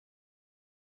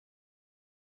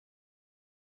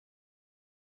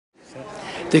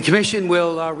The Commission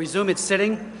will resume its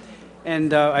sitting,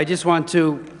 and I just want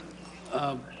to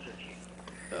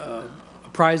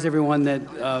apprise everyone that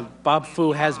Bob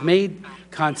Fu has made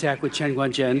contact with Chen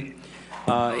Guangcheng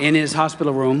in his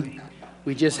hospital room.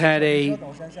 We just had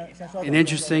an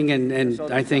interesting and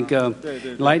I think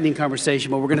enlightening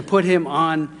conversation, but we're going to put him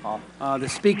on the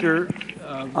speaker.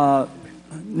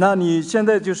 那你现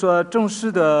在就说正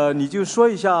式的，你就说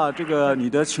一下这个你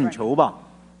的请求吧，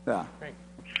对吧？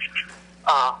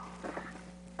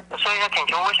说一下请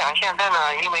求，我想现在呢，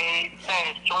因为在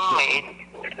中美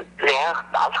联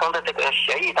达成的这个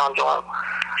协议当中，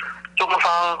中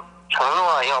方承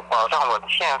诺要保障我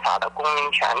宪法的公民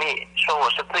权利，说我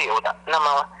是自由的。那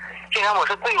么，既然我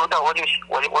是自由的，我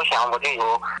想我就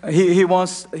有。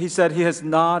He said he has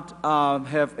not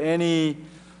have any.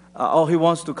 Or he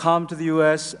wants to come to the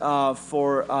U.S.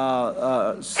 For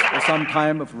some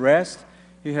time of rest.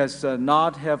 He has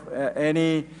not have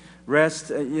any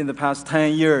rest in the past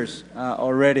 10 years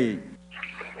already.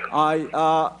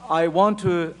 I want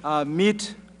to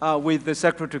meet with the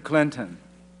Secretary Clinton.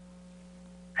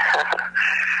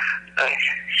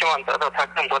 希望得到他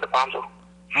更多的帮助。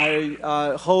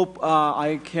I hope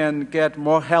I can get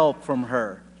more help from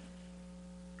her.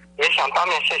 也想当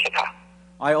面谢谢他。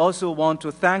I also want to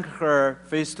thank her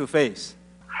face to face.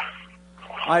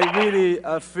 I really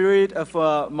afraid of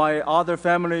my other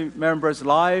family members'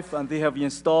 life, and they have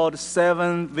installed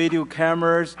 7 video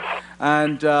cameras,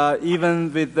 and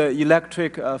even with the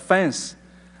electric fence.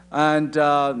 And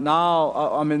now,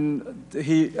 I mean,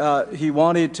 he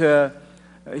wanted to.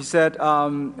 He said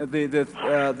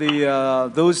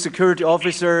those security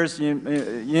officers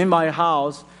in my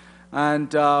house,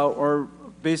 and or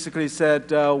basically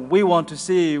said, we want to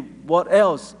see what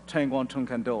else Chen Guangcheng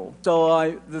can do.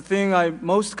 So the thing I'm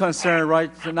most concerned right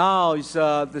now is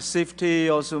the safety,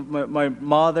 also my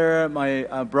mother, my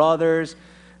brothers,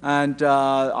 and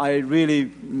I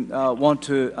really want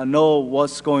to know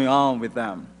what's going on with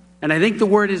them. And I think the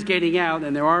word is getting out,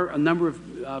 and there are a number of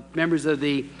members of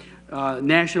the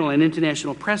national and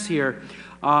international press here,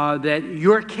 that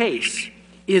your case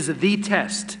is the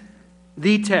test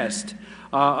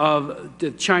of the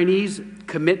Chinese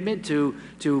commitment to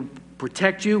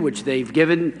protect you, which they've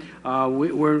given.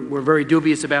 We're very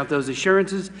dubious about those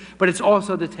assurances, but it's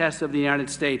also the test of the United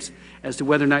States as to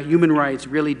whether or not human rights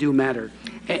really do matter.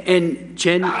 And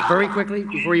Chen, very quickly,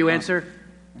 before you answer,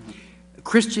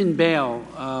 Christian Bale,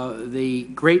 the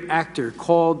great actor,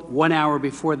 called 1 hour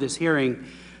before this hearing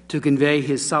to convey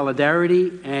his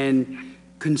solidarity and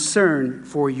concern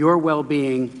for your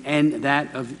well-being and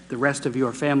that of the rest of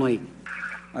your family.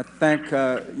 I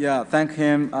thank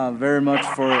him very much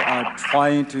for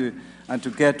trying to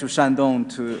get to Shandong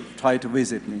to try to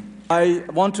visit me. I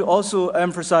want to also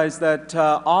emphasize that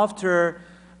after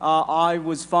I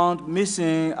was found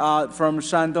missing from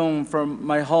Shandong, from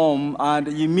my home, and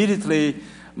immediately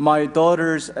my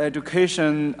daughter's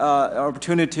education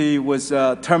opportunity was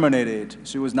terminated.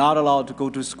 She was not allowed to go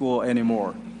to school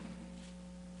anymore.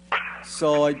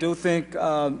 So I do think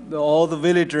all the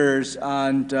villagers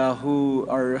and who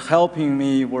are helping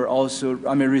me were also,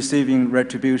 receiving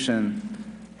retribution.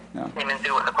 Yeah.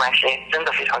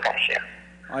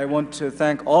 I want to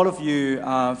thank all of you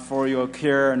for your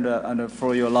care and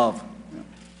for your love.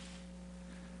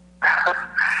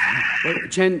 Well,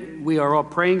 Chen, we are all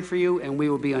praying for you, and we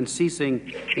will be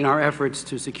unceasing in our efforts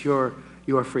to secure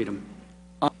your freedom.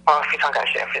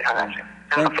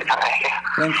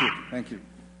 Thank you.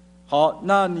 好，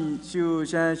那你就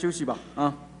先休息吧，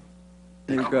啊。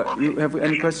那个 ，You have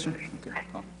any question? Okay.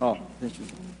 好，谢谢。